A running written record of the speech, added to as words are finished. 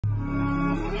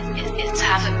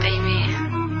have it, baby.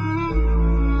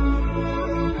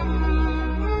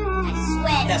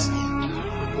 Yes.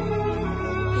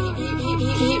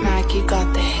 Maggie got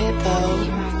the hit though.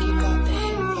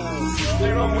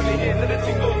 They run when they hear that the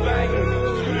thing goes bang.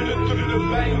 Do the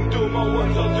bang. Do my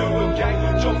ones, I'll do a gang.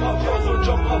 Jump up, close or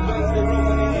jump up bands. They run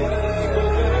when they hear that the thing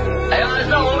goes bang. Hey, I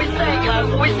know what we say, cuz.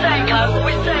 We say, cuz.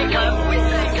 We say, cuz. We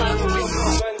say, cuz.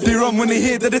 They run when they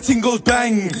hear that the thing goes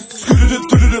bang.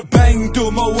 Do bang.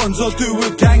 Do my ones, I'll do a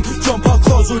gang. Jump up,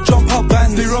 close or jump up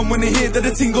bands. They run when they hear that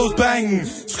the thing goes bang.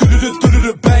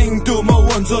 Do bang. Do my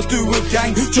ones, I'll do a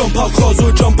gang. Jump up, close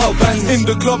or jump up bands. In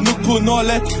the club, nuk på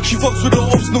nalet. She fucks with the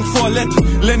ops, nuk farlet.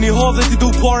 Lenny havet, de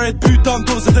do paret. Putan,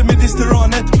 då sätter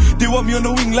Mediterranet. They want me on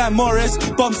the wing like Morris.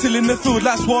 Bum still in the field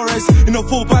like Suarez. In a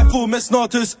 4x4 med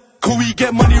snatus. Can we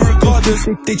get money regardless?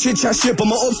 They chit chat shit, but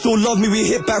my ops still love me. We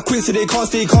hit back quick so they can't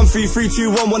stay comfy. 3,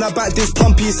 2, 1 when I back this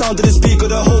pumpy. Sound of the speaker,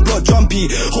 the whole block jumpy.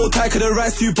 Hold tight cause the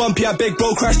ride's too bumpy. I beg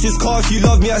bro, crash this car if you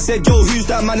love me. I said yo, who's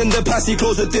that man in the passy?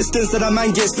 Close the distance so that man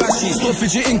gets splashy. Stop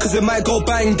fidgeting cause it might go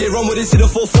bang. They run with it, see the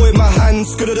 4-4 in my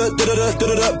hands.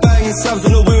 Bang, Sam's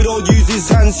on the wheel, don't use his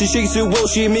hands. She shakes it well,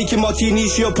 she ain't making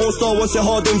martinis. She a porn star, wants it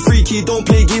hard and freaky. Don't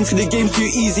play games cause the game's too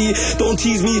easy. Don't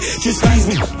tease me, just please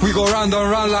me. We go round and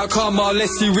round like karma.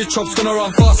 Let's see which chops gonna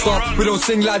run faster. We don't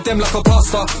sing like them like a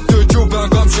pasta. Do a drill burn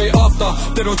gum straight after.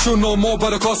 They don't chill no more by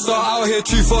the Costa. Out here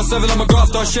 247 I'm a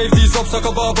grafter. Shave these ups like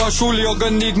a barber. Surely you're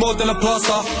gonna need more than a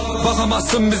plaster.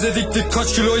 Bakamazsın bize diktik.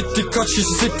 Kaç kilo ittik, kaç kişi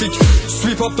siktik.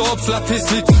 Sweep up the ops like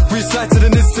pislik. We slide to the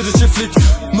nits to the çiftlik.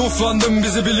 North London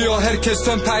bizi biliyor herkes.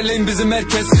 Tön perleyin bizim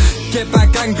merkez. Get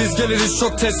back gang biz geliriz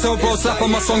çok test. So bro slap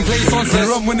on my song play on They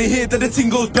run when they hear that the thing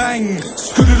goes bang.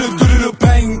 Do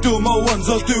bang. Do my ones,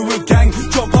 I'll do a gang.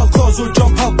 Jump up cars or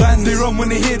jump up bands. They run when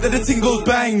they hear that the thing goes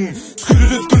bang.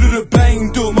 Do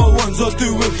bang. Do my ones, I'll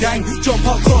do a gang. Jump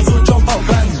up cars or jump up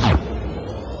bands.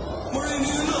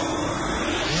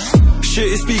 Shit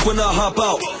is speak when I hop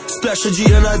out. Splash a G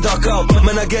and I duck out.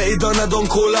 Man, I get it done, I don't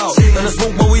call out. And I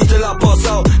smoke my weed till I pass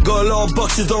out. Got a lot of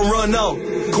boxes, don't run out.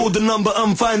 Call the number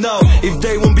and find out. If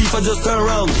they want beef, I just turn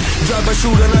around. Drive my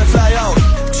shoot and I fly out.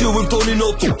 Chill with Tony,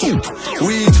 no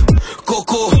weed,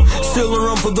 coco. Still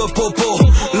run for the popo.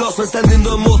 Lost man standing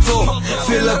the moto.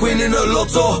 Feel like winning a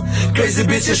lotto. Crazy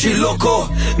bitch, yeah, she loco.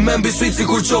 Man, be sweet,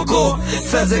 sikur choco.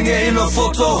 Feds ain't getting a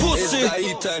photo. It's that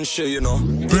eat and shit, you know.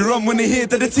 We run when they hear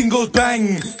that the thing goes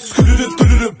bang.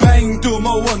 Bang. Do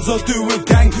my ones, I'll do a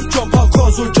gang. Jump up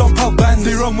cars or jump up bands.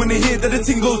 They run when they hear that the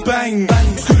thing goes bang.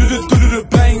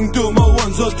 Bang. Do my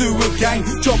ones, I'll do a gang.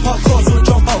 Jump up cars or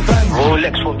jump up bands.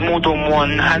 Rolex with more than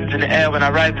one. Hands in the air when I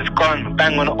ride this gun.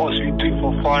 Bang on the ox, we do it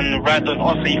for fun. Ride on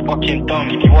us, so you fucking dumb.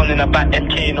 If you want in the back,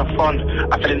 MK in the front.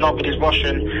 I fell in love with this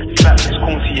Russian. Slap this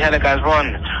corn, see hella guys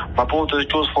run. My bro does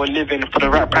jaws for a living. For the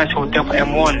right price, he'll deal for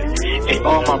M1. Hey,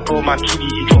 oh my bro, my kitty,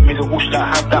 he dropped me the whoosh that I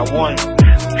have that one.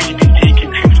 Really been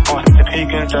taking trips past the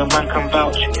pagans, the man can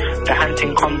vouch. The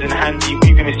hunting comes in handy,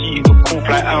 we gonna see the cool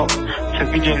fly out.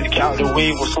 Civilians get out of the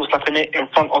way, we're still slapping it in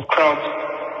front of crowds.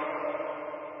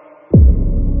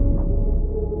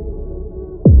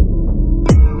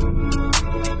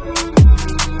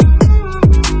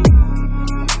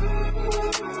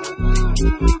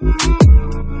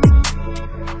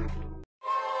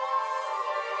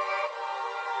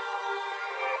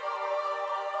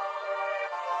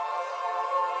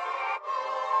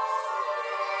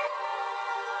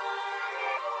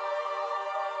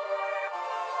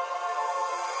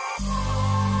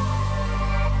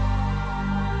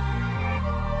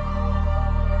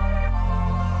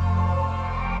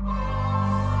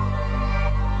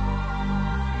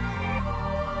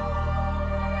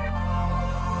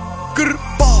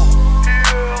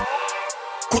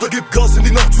 Koda gib Gas in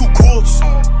die Nacht zu kurz.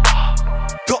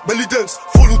 Grad Melly Dance,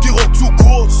 voll und die Rock zu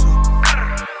kurz.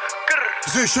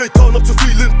 Seh Shaitan, hab zu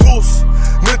viel Intus.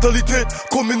 Mentalität,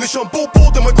 komm mir nicht am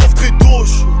Bobo, denn mein Kopf dreht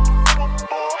durch.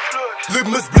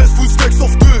 Leben ist Bless, Full Stacks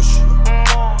auf Tisch.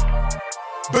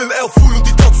 Bel Air full und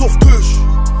die Tats auf Tisch.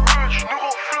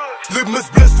 Leben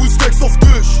ist Bless, Full Stacks auf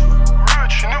Tisch.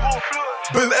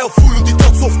 Bel Air full und die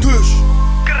Tats auf Tisch.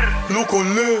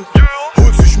 Lokale,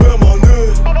 holt sich mehr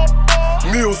Money.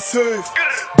 Mio safe,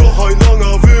 doch ein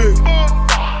langer Weg.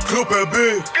 Club RB,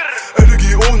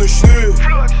 Energie ohne Schnee.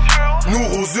 Nur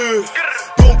Rosé,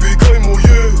 Dompi, kein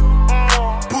Moyer.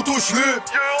 Puto, ich leb,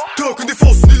 Dirk und die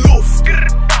Faust in die Luft.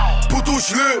 Puto, ich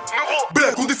leb,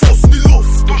 Black und die Faust in die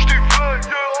Luft.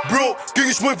 Bro, ging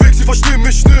ich meinen Weg, sie verstehen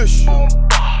mich nicht.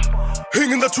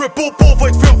 Hing in der Trap, Bobo,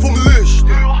 weit fern vom Licht.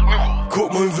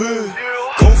 Guck mein Weg,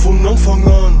 komm von Anfang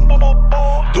an.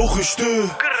 Doch ich steh,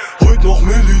 heute noch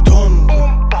militant.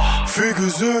 Viel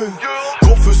gesehen,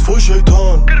 Kopf ist voll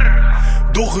Shaitan.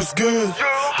 doch es geht.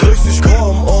 30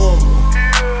 km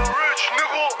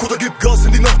Kutter gibt Gas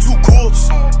in die Nacht zu kurz.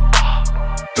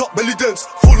 Tag Belly Dance,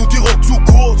 voll und die Rock zu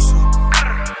kurz.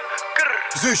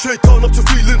 Seh Shaitan, hab zu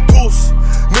viel Intus.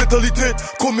 Mentalität,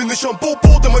 komm mir nicht am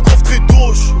Popo, denn mein Kopf dreht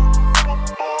durch.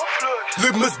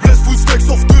 Leben ist Bless, Full Stacks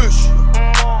auf Tisch.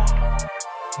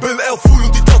 Bel Air full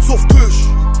und die Tats auf Tisch.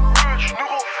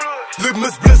 Leben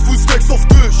ist Bless, Full Stacks auf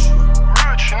Tisch.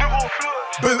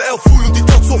 Bel Air full und die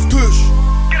Tats auf Tisch.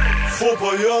 Vor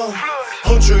paar Jahren,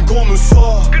 Handschellen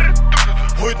Kommissar.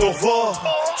 Heute noch wahr,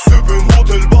 Sip in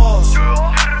Hotelbars.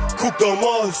 Guck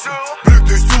damals, blick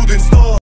dich zu den Stars.